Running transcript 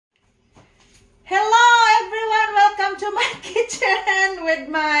Hello everyone, welcome to my kitchen with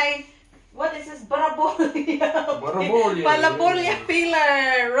my, what is this, Barabolia, Barabolia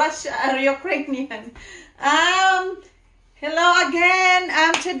filler, Ukrainian. Hello again.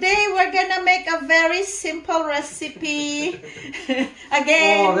 Today we're gonna make a very simple recipe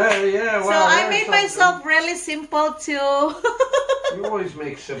again. Oh, that, yeah. Well, so I made myself really simple too. You always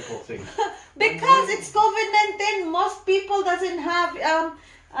make simple things. Because it's COVID-19, most people doesn't have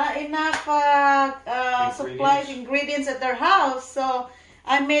enough supplies, ingredients at their house. So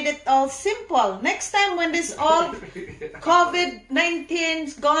I made it all simple. Next time when this all COVID-19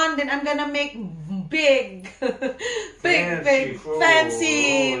 is gone, then I'm gonna make big, fancy,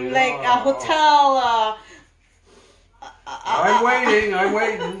 oh, like a hotel. I'm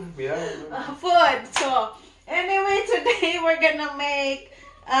waiting. Yeah. Food. So anyway, today we're gonna make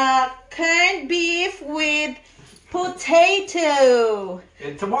corned beef with potato.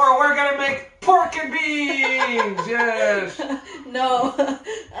 And tomorrow we're gonna make pork and beans. Yes. No.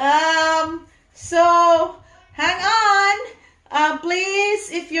 So hang on. Please,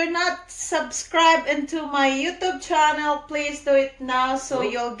 if you're not subscribed into my YouTube channel, please do it now so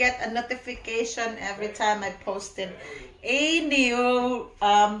you'll get a notification every time I posted a new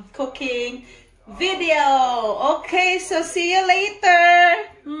cooking video. Okay, so see you later.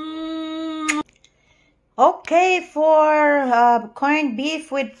 Okay, for corned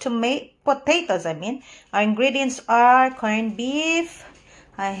beef with potatoes, our ingredients are corned beef.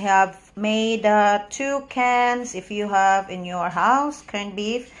 I have made 2 cans. If you have in your house corned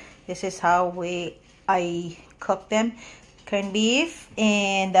beef, this is how I cook them. Corned beef,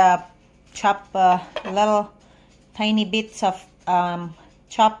 and chop little tiny bits of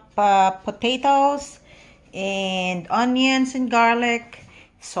chopped potatoes, and onions and garlic,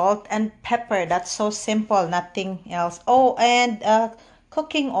 salt and pepper. That's so simple, nothing else. Oh, and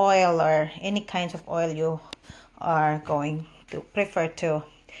cooking oil or any kinds of oil you are going to prefer to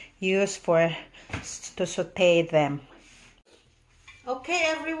use to saute them. Okay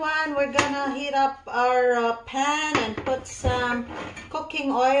everyone, we're gonna heat up our pan and put some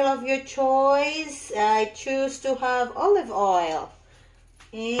cooking oil of your choice. I choose to have olive oil,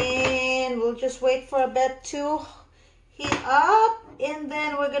 and we'll just wait for a bit to heat up, and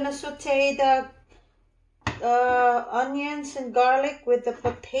then we're gonna saute the onions and garlic with the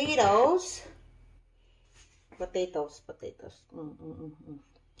potatoes.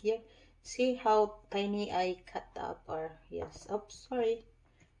 Here, see how tiny I cut up, or yes, oops, sorry.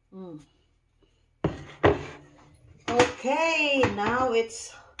 Okay, now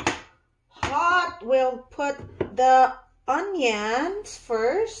it's hot. We'll put the onions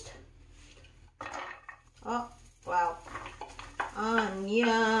first. Oh wow,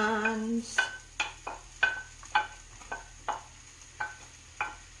 onions.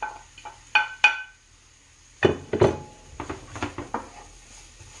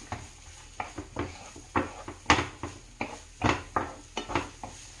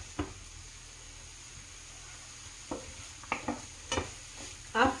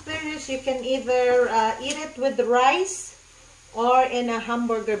 After this, you can either eat it with rice or in a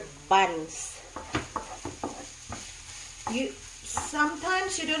hamburger buns.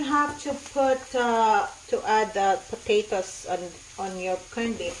 Sometimes you don't have to put to add potatoes on your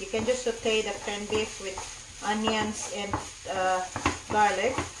corned beef. You can just saute the corned beef with onions and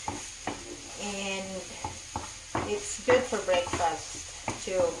garlic, and it's good for breakfast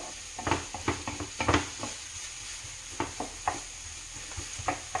too.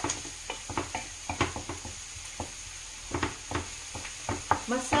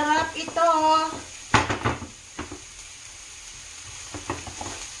 Masarap ito.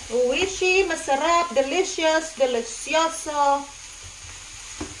 Wishy, masarap, delicious, delicioso.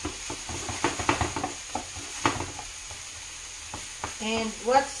 And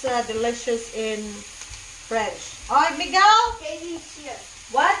what's delicious in French? Oh, Miguel?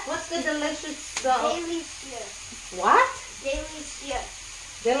 Delicious. What? What's the delicious? Delicious. What? Delicious.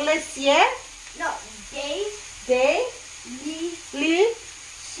 Delicious? No, Delicious. delicious.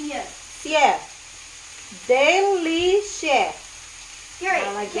 Delicious. Great.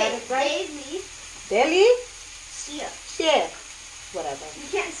 I get it right? Delicious. Delicious. Whatever. You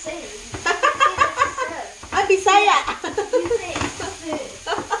can't say it. I'm Bisaya. You say it.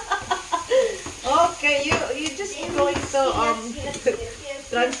 Okay, you just going to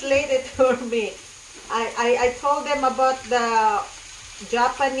translate it for me. I told them about the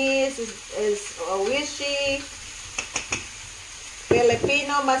Japanese is wishy,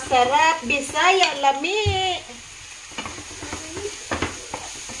 Filipino masarap, Bisaya lami,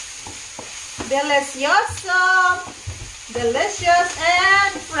 delicioso, delicious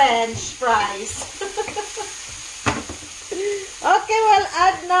and French fries. Okay, we'll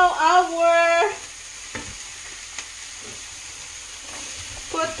add now our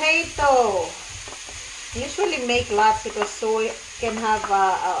potato. Usually make lots because so we can have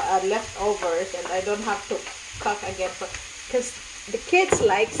leftovers and I don't have to cook again because the kids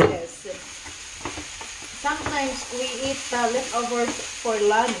likes this. Sometimes we eat leftovers for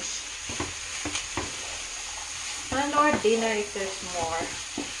lunch and or dinner if there's more.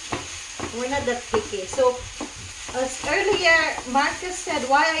 We're not that picky. So as earlier Marcus said,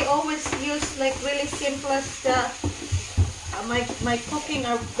 why I always use like really simplest my cooking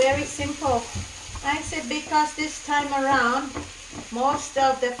are very simple. I said because this time around most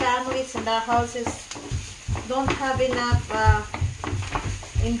of the families in our houses don't have enough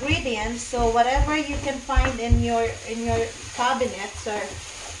ingredients, so whatever you can find in your cabinets or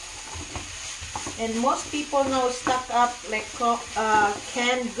and most people know stock up like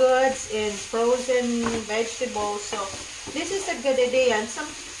canned goods and frozen vegetables, so this is a good idea. And some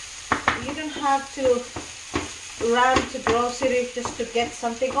you don't have to run to grocery just to get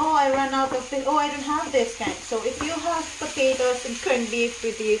something. Oh, I ran out of this. Oh, I don't have this kind. So if you have potatoes and corned beef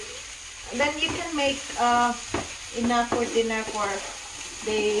with you, then you can make enough for dinner for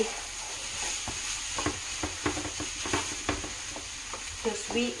the. Because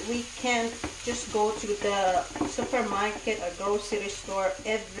we can't just go to the supermarket or grocery store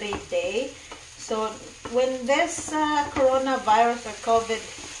every day. So when this coronavirus or COVID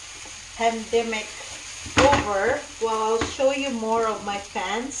pandemic over, well, I'll show you more of my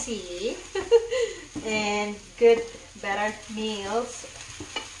fancy and good, better meals.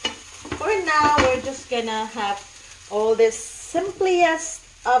 For now, we're just gonna have all this simplest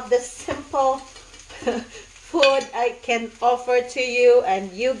of the simple food I can offer to you,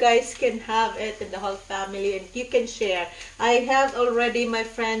 and you guys can have it in the whole family and you can share. I have already my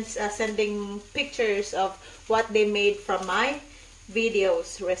friends sending pictures of what they made from my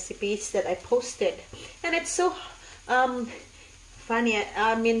videos, recipes that I posted, and it's so funny,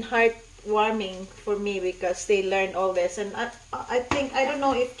 I mean heartwarming for me because they learned all this. And I think, I don't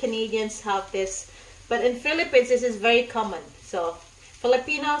know if Canadians have this, but in Philippines this is very common. So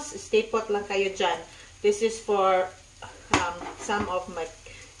Filipinos, stay put lang kayo dyan. This is for some of my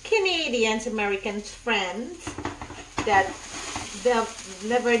Canadians, American friends that they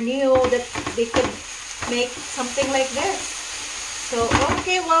never knew that they could make something like this. So,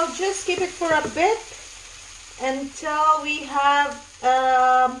 okay, well, just keep it for a bit until we have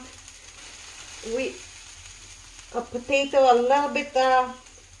a potato a little bit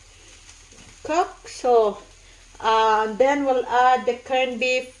cooked. So, then we'll add the corned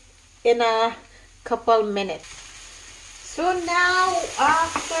beef in a couple minutes. So now,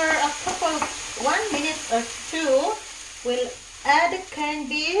 after a couple, 1 minute or two, we'll add the corned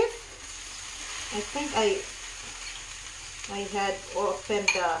beef. I think I had opened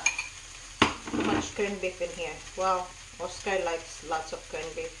too much corned beef in here. Wow, Oscar likes lots of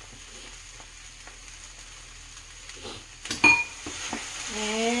corned beef.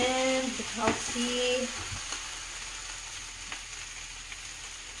 And I'll see.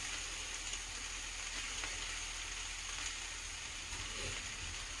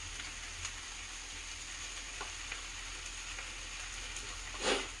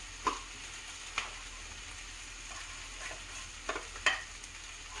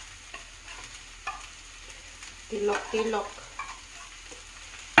 Tilok.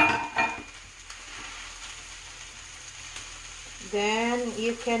 Then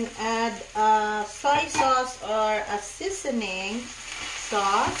you can add a soy sauce or a seasoning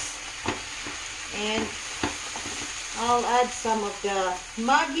sauce, and I'll add some of the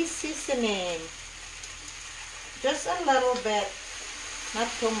Maggi seasoning, just a little bit, not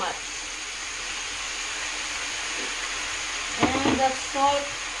too much, and the salt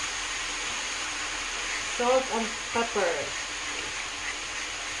and pepper.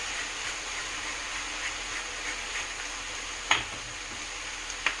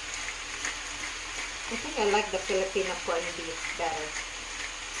 I think I like the Filipino corned beef better.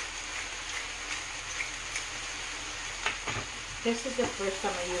 This is the first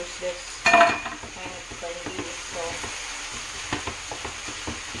time I use this kind of corned beef, so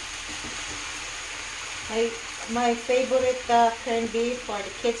my favorite corned beef, or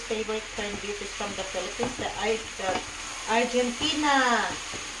the kids' favorite corned beef, is from the Philippines, the Argentina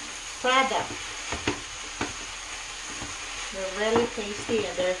product. They're really tasty,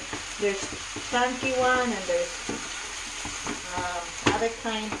 and there's chunky one, and there's other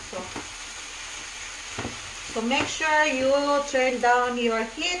kinds. So make sure you turn down your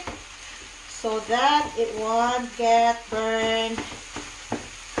heat so that it won't get burned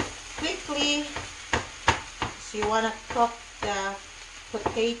quickly. So you want to cook the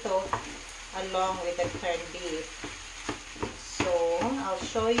potato along with the corned beef. So I'll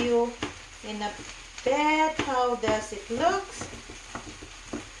show you in a bit how does it looks.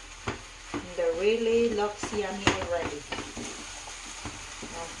 And it really looks yummy already.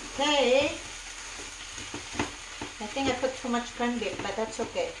 Okay. I think I put too much corned beef, but that's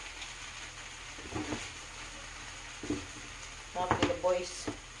okay. Probably the boys,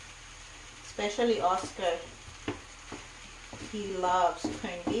 especially Oscar, he loves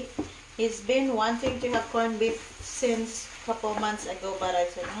corned beef. He's been wanting to have corned beef since a couple months ago, but I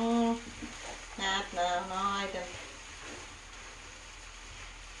said, no, I don't.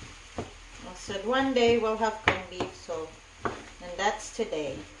 I said one day we'll have corned beef, so, and that's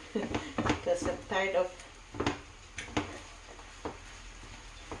today, because I'm tired of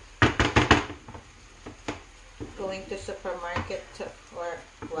going to supermarket, or,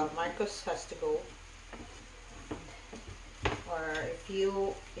 well, Marcos has to go. Or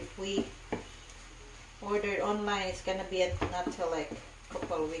if we ordered online, it's gonna be not till like a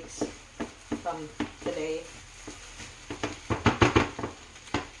couple of weeks from today.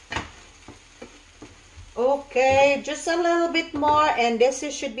 Okay, just a little bit more and this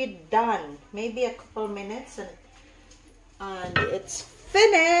should be done. Maybe a couple minutes and it's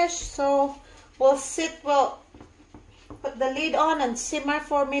finished. So we'll put the lid on and simmer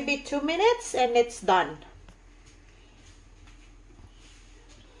for maybe 2 minutes and it's done.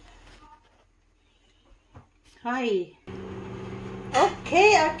 Hi.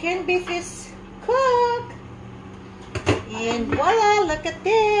 Okay, our corned beef is cooked. And voila, look at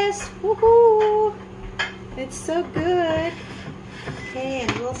this. Woohoo! It's so good. Okay,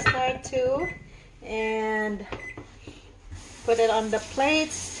 and we'll start to and put it on the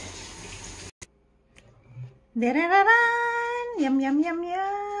plates. Da-da-da-da! Yum, yum, yum,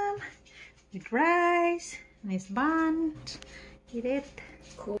 yum. With rice. Nice bun. Eat it.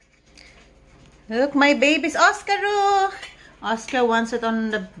 Cool. Look, my baby's Oscar. Oscar wants it on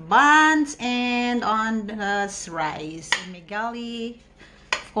the buns and on the rice. And Miguel,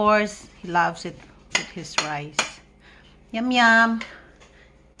 of course, he loves it with his rice. Yum, yum.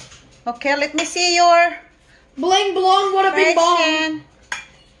 Okay, let me see your Bling blong, what a big bong.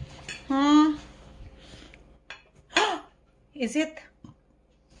 Is it?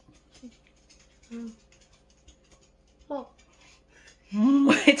 Oh.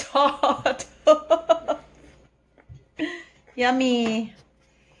 It's hot. Yummy.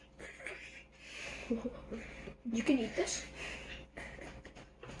 You can eat this.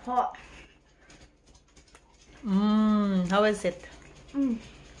 Hot. How is it?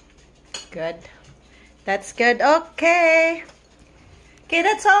 Good. That's good. Okay. Okay,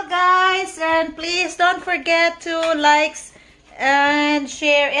 that's all, guys. And please don't forget to like and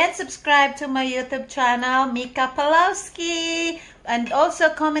share and subscribe to my YouTube channel, Mika Pawlowski. And also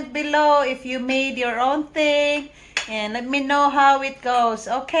comment below if you made your own thing. And let me know how it goes.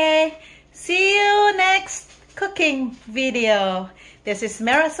 Okay? See you next cooking video. This is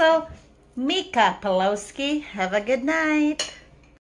Marisol Mika Pawlowski. Have a good night.